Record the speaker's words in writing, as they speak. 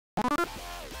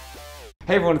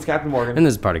Hey everyone, it's Captain Morgan. And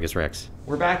this is Particus Rex.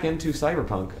 We're back into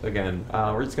Cyberpunk again.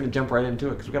 We're just going to jump right into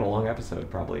it because we've got a long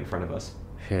episode probably in front of us.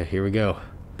 Yeah, here we go.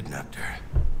 Kidnapped her.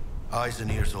 Eyes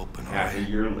and ears open, Half a alright?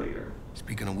 year later.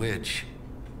 Speaking of which,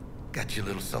 got you a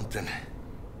little something.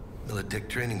 Militech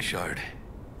training shard.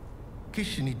 In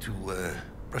case you need to,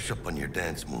 brush up on your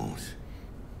dance moves.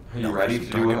 Are you ready to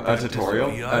do a tutorial?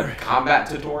 A combat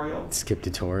tutorial? Skip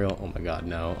tutorial? Oh my god,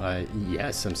 no.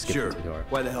 Yes, I'm skipping tutorial.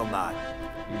 Why the hell not?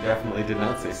 You definitely did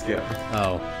not say skip.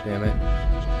 Oh, damn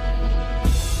it.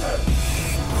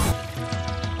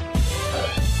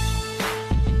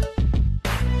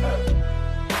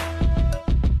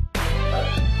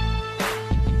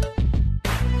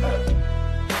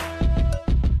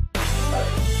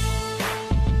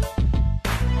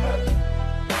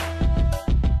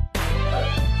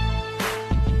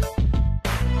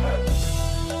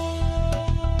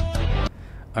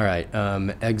 Alright,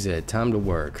 exit. Time to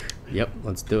work. Yep,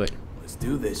 let's do it. Let's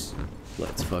do this.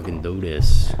 Let's fucking do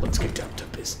this. Let's get down to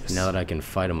business. Now that I can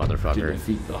fight a To motherfucker.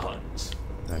 defeat the Huns.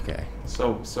 Okay.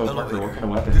 So Parker, what kind of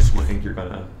weapons do you think you're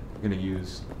gonna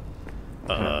use?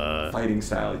 Fighting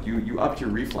style. You upped your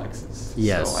reflexes.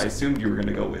 Yes. So I assumed you were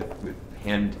gonna go with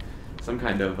some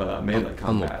kind of melee I'm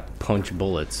combat. gonna punch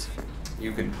bullets.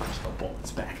 You can punch the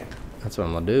bullets back in. That's what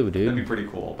I'm gonna do, That'd be dude. pretty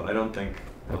cool, but I don't think.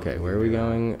 Okay, where are we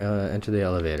going? Enter the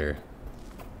elevator.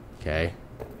 Okay,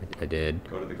 I did.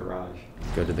 Go to the garage.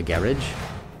 Go to the garage.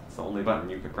 It's the only button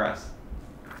you could press.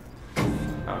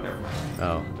 Oh, never mind.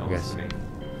 Oh, Don't listen to me.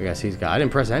 I guess he's got. I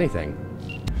didn't press anything.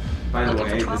 By the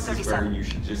Looking way, for this is where 1237. you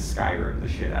should just Skyrim the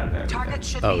shit out of everything. Target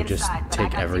should Oh, be just inside, but take I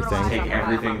got everything? zero eyes Take on the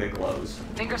everything arrival. that glows.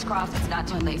 Fingers crossed it's not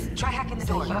too late. Try hacking the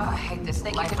door. I hate this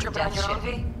thing. Like a trip on your own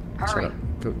V. Shut Hurry. up.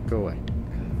 Go away.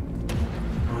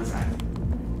 What is that?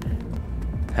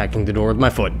 Hacking the door with my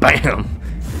foot. Bam!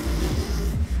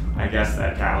 I guess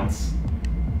that counts.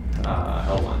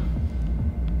 L1.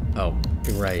 Oh,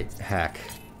 right. Hack.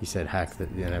 You said hack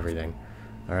and everything.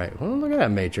 Alright. Well, look at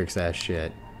that Matrix ass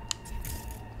shit.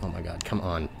 Oh my god. Come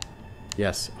on.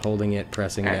 Yes. Holding it.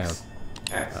 Pressing X.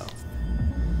 X. Oh.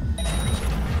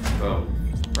 So,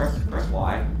 press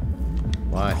Y. down.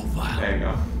 Why? There you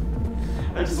go.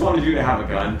 I just wanted you to have a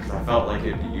gun because I felt like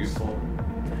it'd be useful.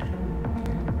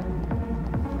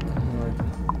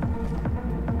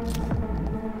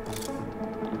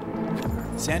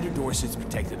 Sandra Dorset's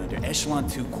protected under Echelon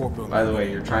 2 Corporal. By the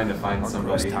way, you're trying to find Our somebody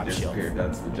girl's who top shelf. disappeared.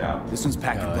 That's the job. This one's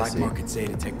packed Oh, with I black see. market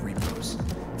Zetatech repos. Oh,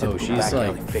 Typical she's back alley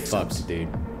like fix-ups. fucked, dude.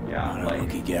 Yeah, Not a like,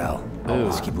 lucky gal. Ooh.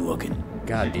 Let's keep looking.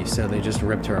 God, so they just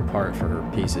ripped her apart for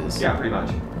her pieces. yeah, pretty much.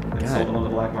 And God. sold them on the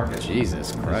black market.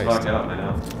 Jesus It's Christ. fucked up, I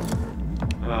know.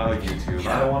 Oh, YouTube.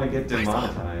 I don't want to get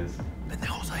demonetized. But the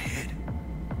hell's ahead?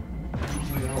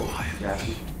 Yeah.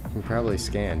 We probably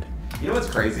scanned. You know what's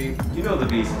crazy? You know the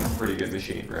Beast is a pretty good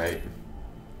machine, right?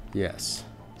 Yes.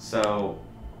 So,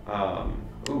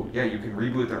 ooh, yeah, you can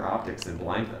reboot their optics and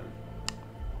blind them.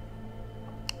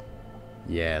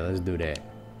 Yeah, let's do that.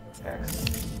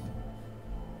 X.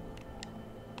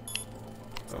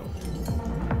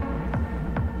 Oh.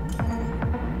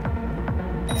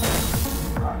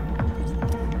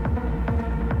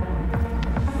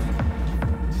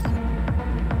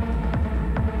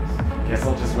 Guess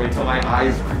I'll just wait till my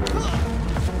eyes reboot.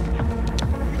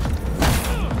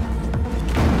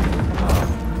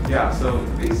 Yeah, so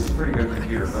this is a pretty good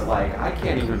computer, but like, I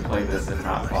can't even play this in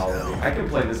top quality. I can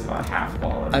play this about half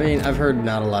quality. I mean, I've heard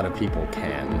not a lot of people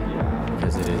can, Yeah.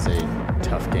 because it is a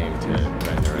tough game to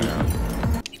render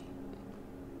around.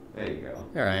 There you go.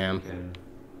 There I am. You can,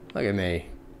 Look at me.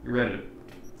 you're ready to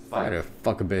I fight. gotta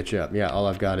fuck a bitch up. Yeah, all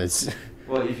I've got is...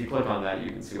 Well, if you click on that,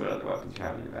 you can see what other weapons you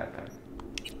have in your backpack.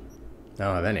 I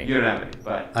don't have any. You don't have any,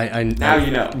 but Now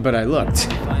you know. But I looked.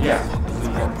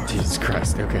 Yeah. Jesus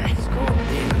Christ, okay.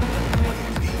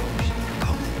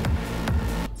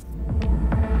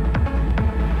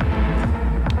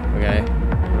 Okay,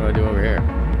 what do I do over here?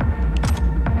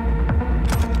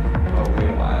 Oh, wait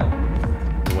a while.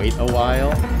 Wait a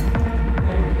while?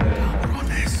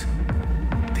 Cabrones.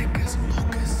 Thick as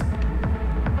locusts.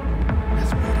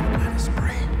 Let's put him in a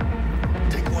spray.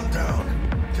 Take one down.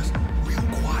 Just real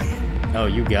quiet. Oh,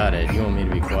 you got it. You want me to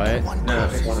be quiet? No,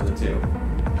 pick one of the two.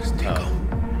 Let's take Oh. him.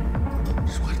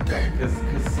 Suerte. Because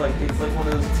it's like one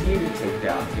of those team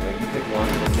takedowns. You know, you pick one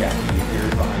and then yeah, you hear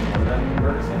behind one of them and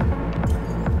murders him.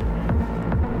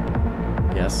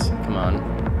 Yes, come on.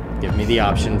 Give me the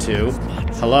option to.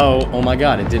 Hello? Oh my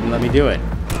god, it didn't let me do it.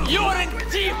 You're in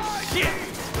deep shit!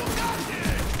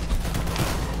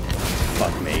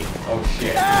 Fuck me. Oh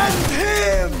shit. And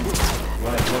him!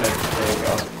 There you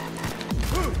go.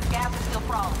 Gas is still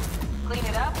crawling. Clean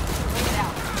it up, clean it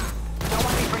out. Don't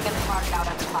want to be bringing the target out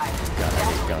on the fire. God, I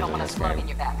guns don't in want a this slug in game.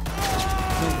 your back. No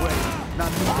way.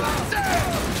 Not me.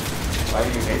 Why do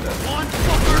you hate them?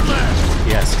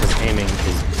 Yes, because aiming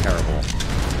is terrible.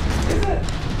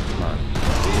 Come on.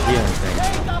 Healing thing.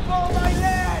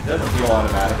 It doesn't heal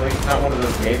automatically. It's not one of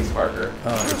those games, Parker.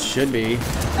 Oh, it should be.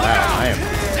 Wow, I am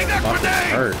fucking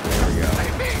hurt. There we go.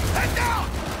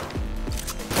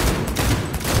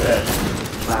 Good.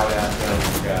 Loud ass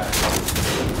guns, guy.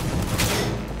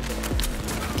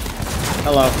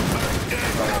 Hello.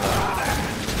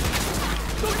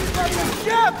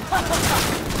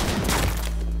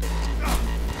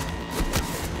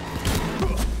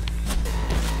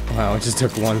 Wow, it just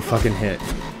took one fucking hit.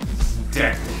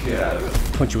 Dick the shit out of it.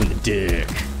 Punch you in the dick.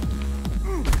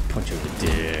 Punch you in the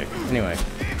dick. Anyway,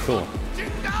 cool.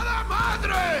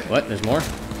 What? There's more?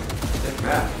 Dick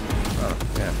Matt. Oh,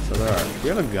 yeah, so there are. Do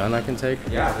you have a gun I can take?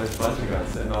 Yeah, there's a bunch of guns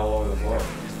sitting all over the floor.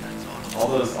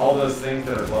 All those things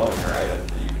that are glowing are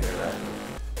items that you can interact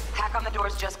with. Hack on the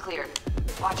door's just cleared.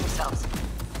 Watch yourselves.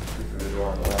 Through the door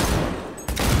on the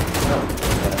left. No.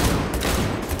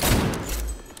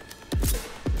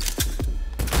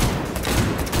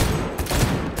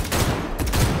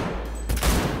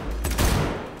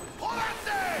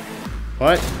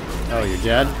 What? Oh, you're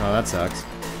dead? Oh, that sucks.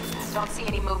 Don't see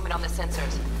any movement on the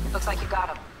sensors. Looks like you got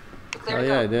him. You're clear Oh to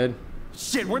yeah, go. I did.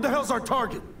 Shit, where the hell's our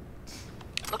target?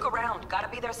 Look around. Gotta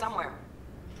be there somewhere.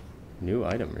 New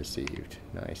item received.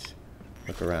 Nice.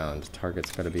 Look around.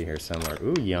 Target's gotta be here somewhere.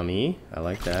 Ooh, yummy. I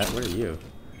like that. Where are you?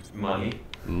 Money.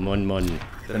 Mun.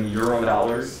 Them euro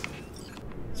dollars.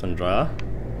 Sandra?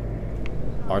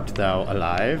 Art thou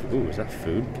alive? Ooh, is that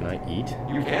food? Can I eat?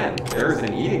 You can. There's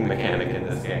an eating mechanic in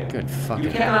this game. Good fucking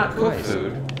You cannot cook Christ.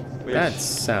 food. Which, That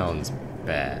sounds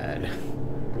bad.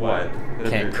 what?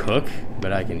 Can't cook,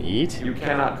 but I can eat? You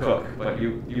cannot cook, but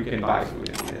you can buy food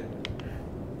and eat it.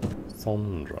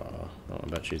 Sandra. Oh, I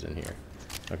bet she's in here.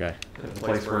 Okay. The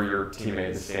place where your teammate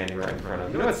is standing right in front of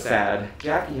you. You know what's sad?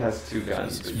 Jackie has 2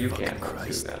 guns, but you can't have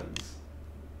 2 guns.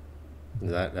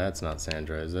 That's not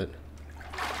Sandra, is it?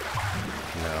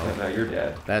 No, No. you're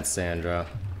dead. That's Sandra.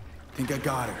 Think I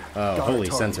got her. Oh, Got her holy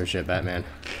target. censorship, Batman.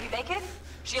 You make it?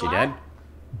 She alive? dead?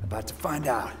 About to find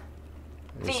out.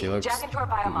 She V, looks jack into her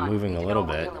biomon. moving a You little know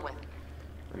what we're bit. dealing with.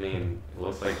 I mean, it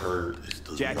looks like her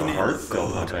Jacking in. heart's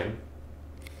still pumping.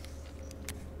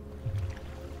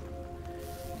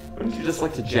 Wouldn't you just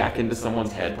like to jack into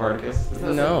someone's head, Particus? Isn't that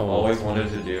something No. you've always wanted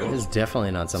to do? It's definitely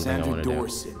not something I Sandra want to do.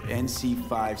 Dorset,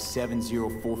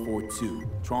 NC570442,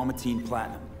 Trauma Team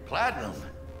Platinum. Platinum?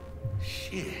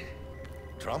 Shit.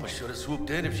 Trauma should have swooped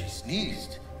in if she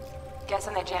sneezed.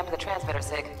 Guessing they jammed the transmitter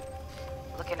sig.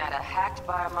 Looking at a hacked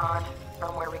biomon,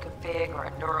 firmware reconfig, or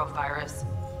a neurovirus.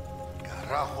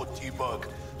 Carajo, T-Bug.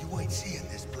 You ain't seeing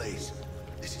this place.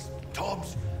 This is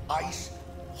tubs, ice,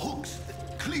 hooks, and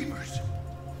cleavers.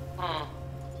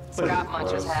 Scott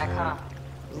Muncher's hack, huh?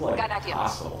 It's like Got an idea.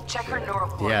 hostile Check her shit.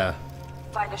 neurocore. Yeah.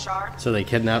 Find a shard. So they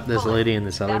kidnapped this Pull it. lady and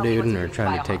this other That'll be dude and what's are in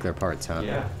trying to the take biomon. their parts, huh?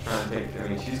 Yeah, trying to take. I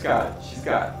mean, she's got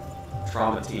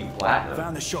Trauma Team Platinum.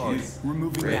 Found the shard. She's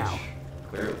Removing rich, now.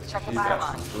 Clearly, Check the she's got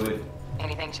biomon. some good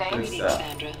Anything good change? stuff.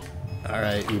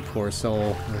 Alright, you poor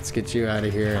soul. Let's get you out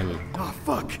of here and... Oh,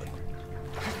 fuck.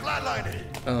 Flatlining.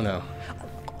 Oh no.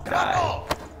 Die.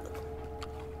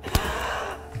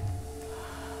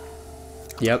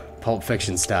 Yep, Pulp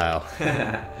Fiction style.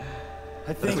 I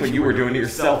That's think what you were doing to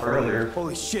yourself earlier.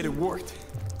 Holy shit, it worked.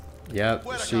 Yep,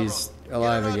 she's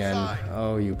alive again.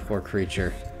 Oh, you poor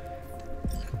creature.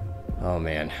 Oh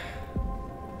man.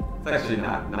 It's actually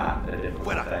not a difficult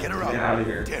Fuera, thing. get her Get out. out of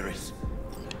here. Terrace.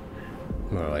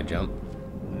 Where do I jump?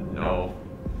 No.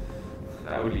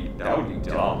 That would be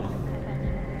dumb.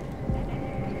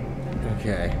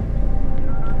 Okay.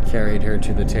 Carried her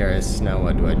to the terrace. Now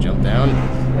what? Do I jump down?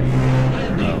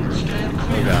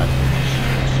 Oh god.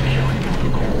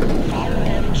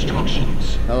 Follow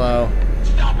instructions. Hello.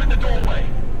 Stop in the doorway.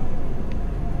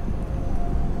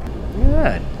 Look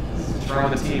at that.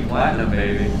 Trauma Team Platinum,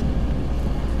 baby.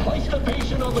 Place the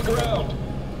patient on the ground.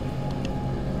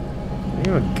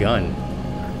 You have a gun.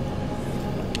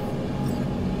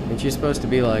 Ain't you supposed to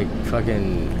be like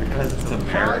fucking... Because it's 5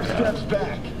 America. steps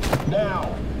back.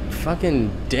 Now.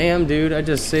 Fucking damn, dude. I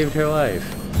just saved her life.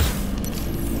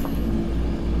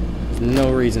 There's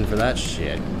no reason for that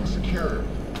shit. Secure.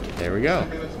 There we go.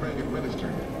 Minutes being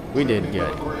administered. We did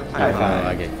good. Even though High five.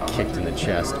 I get kicked in the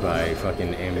chest by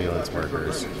fucking ambulance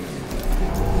workers. You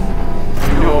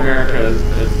know America has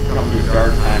come through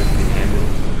dark times and the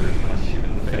ambulance workers punch you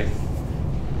in the face.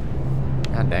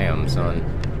 God damn, son.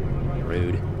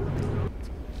 Rude.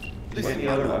 Any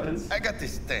other weapons? I got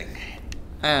this thing.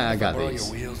 Ah, I got Borrow these.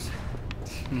 your wheels.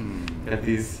 Got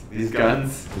these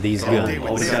guns. These All the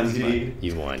guns. guns you need.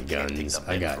 You want guns?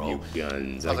 I got you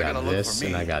guns. I got this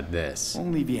and I got this.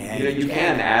 Won't leave you You know, hanging. you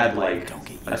can add like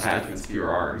attachments to your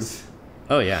arms.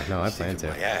 Oh yeah, no, I plan My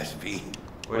to. ass, V.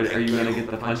 What, are you gonna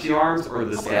get the punchy arms or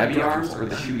the stabby arms or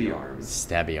the shooty arms?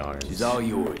 Stabby arms. She's all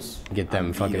yours. Get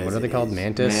them Be fucking, as what are they it called? is.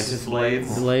 Mantis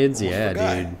blades. Blades? Yeah,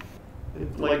 dude.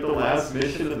 Like the last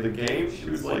mission of the game, she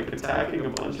was like attacking a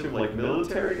bunch of like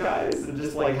military guys and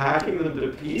just like hacking them to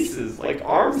pieces, like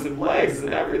arms and legs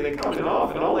and everything coming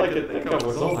off. And all I could think of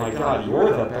was, oh my god,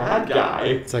 you're the bad guy.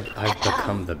 It's like I've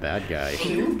become the bad guy.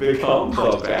 You've become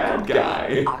the bad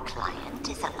guy. Our client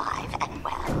is alive and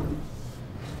well.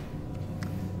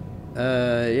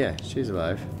 Yeah, she's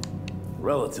alive.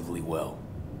 Relatively well.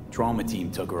 Trauma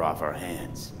team took her off our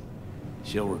hands.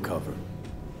 She'll recover.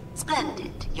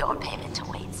 Splendid. Your payment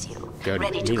awaits you. Good.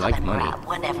 Ready to We come like and money. grab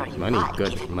whenever you Money, like.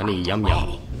 good. Give it Money, right yum, away.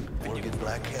 yum. Morgan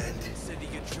Blackhand.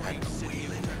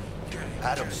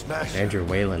 Adam Smash. Andrew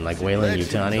Whalen, like Whalen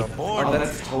Yutani. Oh,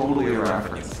 that's totally a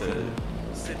reference to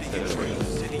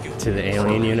To the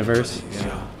Alien universe?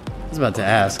 yeah. I was about to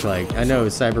ask, like, I know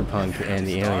Cyberpunk and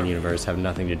the Alien universe have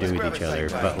nothing to do with each other,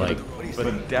 but like,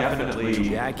 But definitely,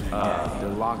 Jackie, they're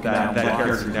locking that down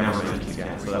character blocks. never mentioned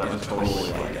again, so that was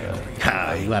totally like a...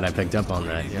 ha, I'm glad I picked up on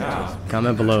that. Yeah.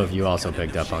 Comment below if you also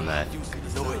picked up on that.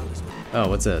 Oh,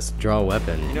 what's this? Draw a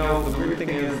weapon. You know, the weird thing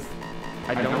is,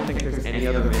 I don't think there's any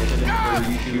other mission where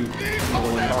you shoot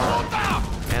people in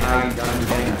cars. And I'm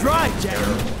getting Drive,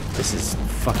 Jackie! This is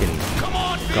fucking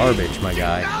garbage, my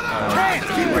guy.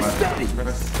 Keep her steady!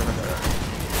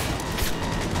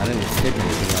 I didn't pick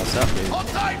anything else up, dude.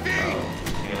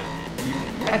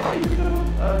 I thought you could have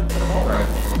an assault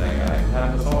rifle from that guy. Had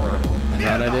an assault rifle. I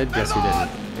thought I did? Guess you didn't. I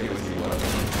think it was you.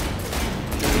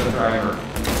 Just the driver.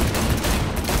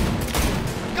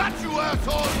 Got you,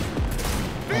 asshole!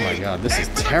 Oh my god, this is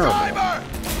terrible.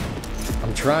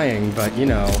 I'm trying, but you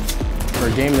know, for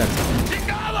a game that's...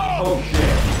 Oh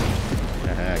shit.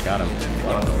 Got him.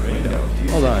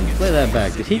 Hold on, play that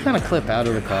back. Did he kind of clip out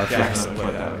of the car first?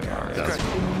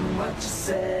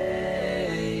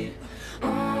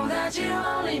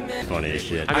 Funny as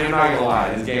shit. I mean, I'm not gonna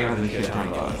lie, this game has a shit ton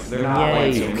of bugs. They're not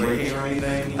like Yay. breaking or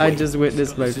anything. I just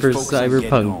witnessed my first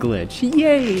Cyberpunk glitch.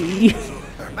 Yay!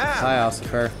 Hi,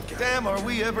 Ossifer. Damn, are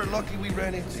we ever lucky we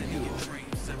ran into you?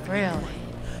 Really?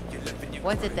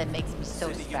 What's it that makes me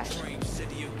so special?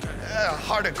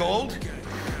 Heart of gold?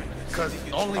 Because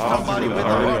only Oh, somebody the with a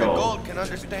heart of heart of gold. gold can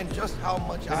understand just how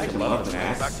much I love need to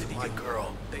an go back ass. to my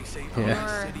girl.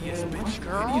 Yeah.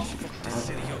 Girl?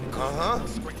 Uh-huh.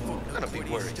 You're gonna be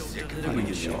worried sick of me.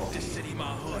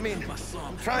 I mean,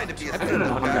 I'm trying to be as I've good been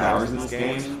as 100 hours in this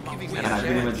game, and I've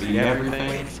pretty much beat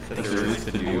everything that there is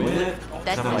to do in it.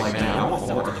 That's And I'm like, man, I want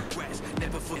more.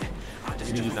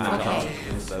 You're just not Okay.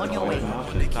 tough. On your way. You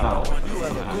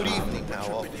have a good evening now,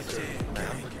 officer.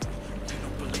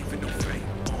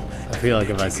 I feel like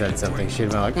if I said something, she'd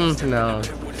be like, no.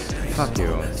 Fuck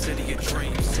you. I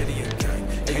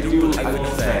will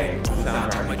say, the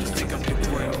soundtrack is You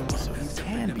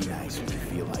can be nice when you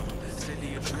feel like it.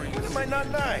 When am I not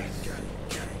nice?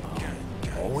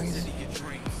 Always?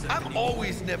 I'm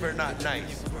always never not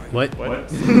nice. What?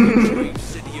 What?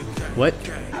 What?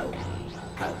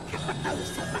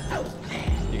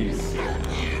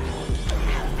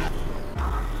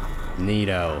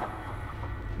 Neato.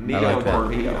 I like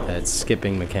that. That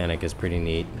skipping mechanic is pretty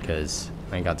neat, because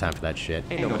I ain't got time for that shit.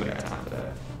 Ain't nobody got time for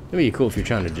that. It'd be cool if you're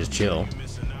trying to just chill.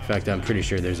 In fact, I'm pretty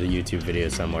sure there's a YouTube video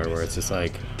somewhere where it's just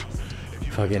like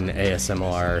fucking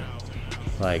ASMR,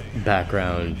 like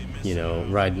background, you know,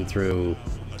 riding through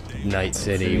Night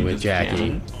City with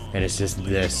Jackie, and it's just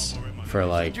this for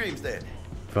like Dreams then.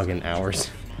 fucking hours.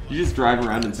 You just drive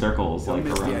around in circles like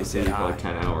miss me, around I the said city for hi. like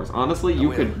 10 hours. Honestly,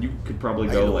 you could probably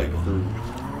go like through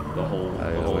the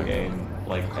whole game,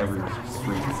 like every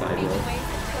street and side road.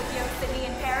 Tokyo City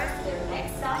and Paris, their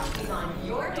next stop is on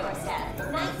your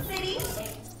doorstep. Night City.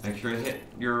 Make sure to hit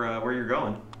your where you're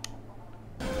going.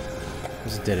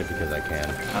 Just did it because I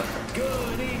can.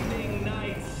 Good evening,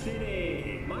 Night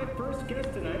City. My first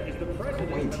guest tonight is the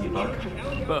president Wait, of the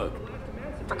T-Bug. Bug.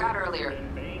 Forgot earlier.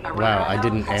 A Wow, runner I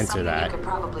didn't has answer something that. You could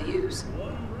probably use.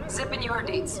 Zip in your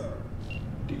deets.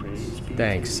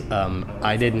 Thanks.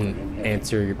 I didn't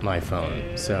answer my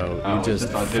phone, so you just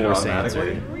did it force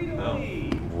automatically? answered.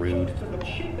 Oh. Rude.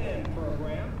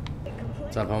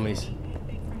 What's up, homies?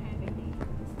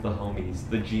 The homies,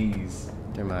 the G's.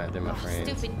 They're my friends.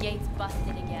 Stupid gate's busted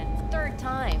again. Third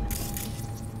time.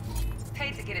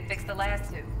 Paid to get it fixed the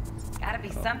last two. Gotta be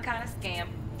some kind of scam.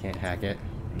 Can't hack it.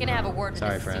 Gonna have a word with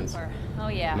Sorry, this friends. super. Oh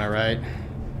yeah. Am I right?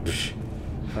 Psh.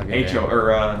 HO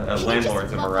or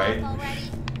landlords, am I right?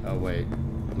 Oh wait,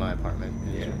 my apartment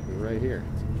is right here.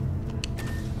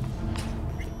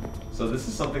 So this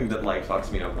is something that like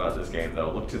fucks me up about this game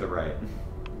though. Look to the right.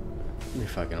 You're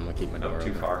fucking. I'm gonna keep my door Nope, too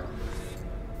open. far.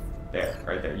 There,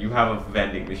 right there. You have a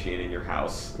vending machine in your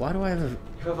house. Why do I have a?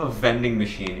 You have a vending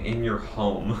machine in your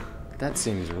home. That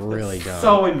seems really dumb.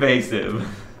 So invasive.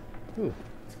 Ooh,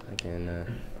 I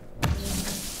can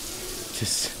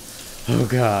just. Oh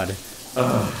God.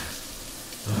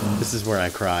 This is where I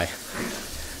cry.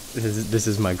 This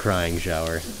is my crying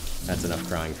shower. That's enough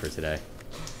crying for today.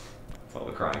 That's all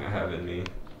the crying I have in me.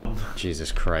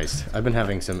 Jesus Christ. I've been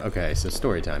having some, okay, so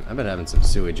story time. I've been having some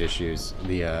sewage issues.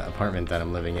 The apartment that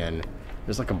I'm living in,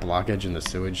 there's like a blockage in the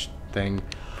sewage thing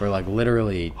for like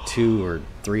literally 2 or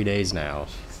 3 days now.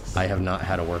 I have not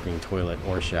had a working toilet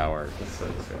or shower. That's so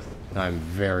disgusting. I'm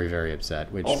very, very upset,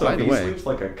 which, Also, by the he way... sleeps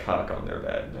like a cuck on their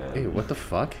bed, man. Ew, what the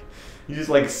fuck? You just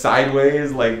like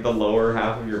sideways, like the lower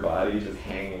half of your body just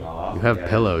hanging off. You have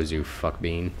pillows, you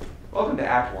fuckbean. Welcome to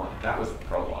Act 1. That was the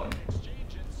prologue.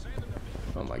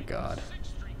 Oh my god.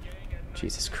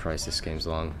 Jesus Christ, this game's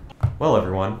long. Well,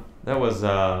 everyone, that was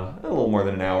a little more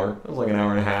than an hour. It was like an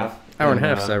hour and a half. Hour and a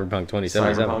half, Cyberpunk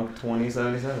 2077. Cyberpunk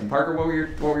 2077. Parker, what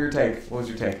were your take? What was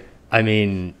your take? I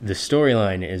mean, the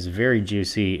storyline is very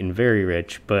juicy and very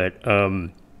rich, but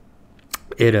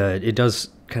it does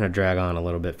kind of drag on a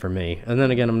little bit for me. And then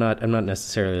again, I'm not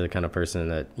necessarily the kind of person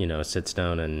that, you know, sits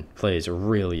down and plays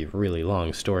really, really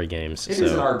long story games. It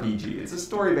is an RPG. It's a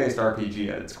story-based RPG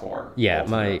at its core. Yeah,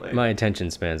 ultimately. my attention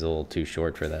span's a little too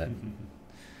short for that.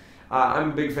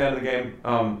 I'm a big fan of the game.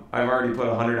 I've already put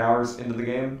 100 hours into the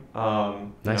game.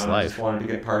 Nice life. I just wanted to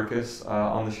get Particus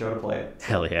on the show to play it.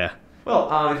 Hell yeah.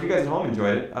 Well, if you guys at home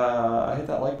enjoyed it, hit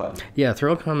that like button. Yeah,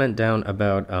 throw a comment down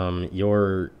about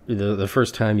the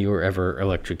first time you were ever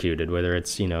electrocuted, whether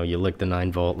it's, you know, you licked the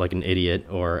 9-volt like an idiot,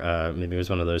 or maybe it was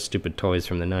one of those stupid toys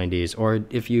from the 90s, or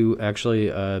if you actually,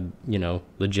 you know,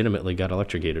 legitimately got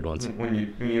electrocuted once. When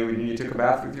you took a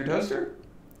bath with your toaster?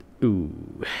 Ooh,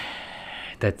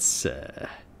 that's...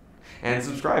 And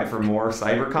subscribe for more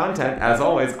cyber content. As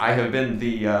always, I have been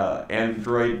the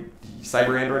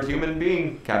cyber android human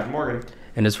being, Captain Morgan.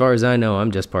 And as far as I know,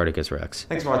 I'm just Particus Rex.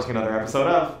 Thanks for watching another episode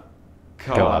of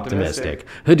Co-optimistic.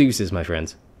 Deuces, my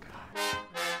friends. Goodbye.